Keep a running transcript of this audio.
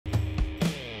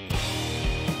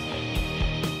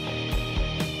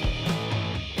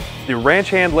The Ranch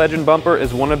Hand Legend bumper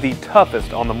is one of the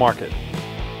toughest on the market.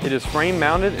 It is frame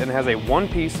mounted and has a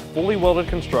one-piece, fully welded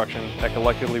construction that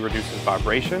collectively reduces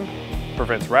vibration,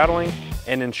 prevents rattling,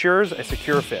 and ensures a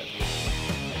secure fit.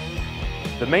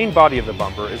 The main body of the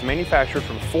bumper is manufactured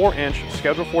from 4-inch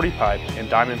Schedule 40 pipe and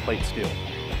diamond plate steel,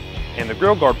 and the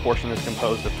grille guard portion is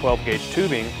composed of 12-gauge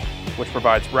tubing, which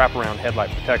provides wraparound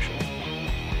headlight protection.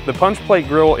 The punch plate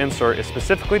grille insert is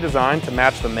specifically designed to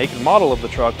match the make and model of the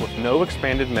truck with no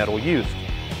expanded metal used.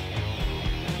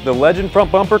 The Legend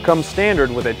front bumper comes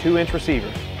standard with a 2-inch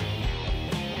receiver.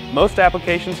 Most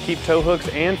applications keep tow hooks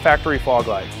and factory fog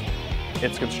lights.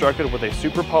 It's constructed with a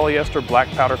super polyester black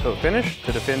powder coat finish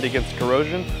to defend against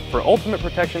corrosion for ultimate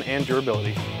protection and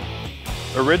durability.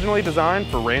 Originally designed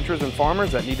for ranchers and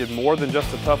farmers that needed more than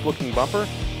just a tough-looking bumper,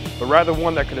 but rather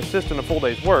one that could assist in a full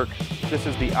day's work, this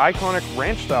is the iconic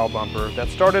ranch-style bumper that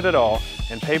started it all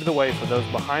and paved the way for those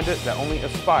behind it that only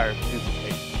aspire to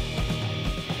duplicate.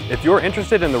 If you're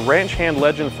interested in the Ranch Hand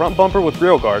Legend front bumper with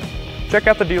grille guard, check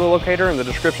out the dealer locator in the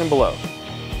description below.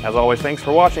 As always, thanks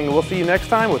for watching, and we'll see you next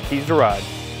time with Keys to Ride.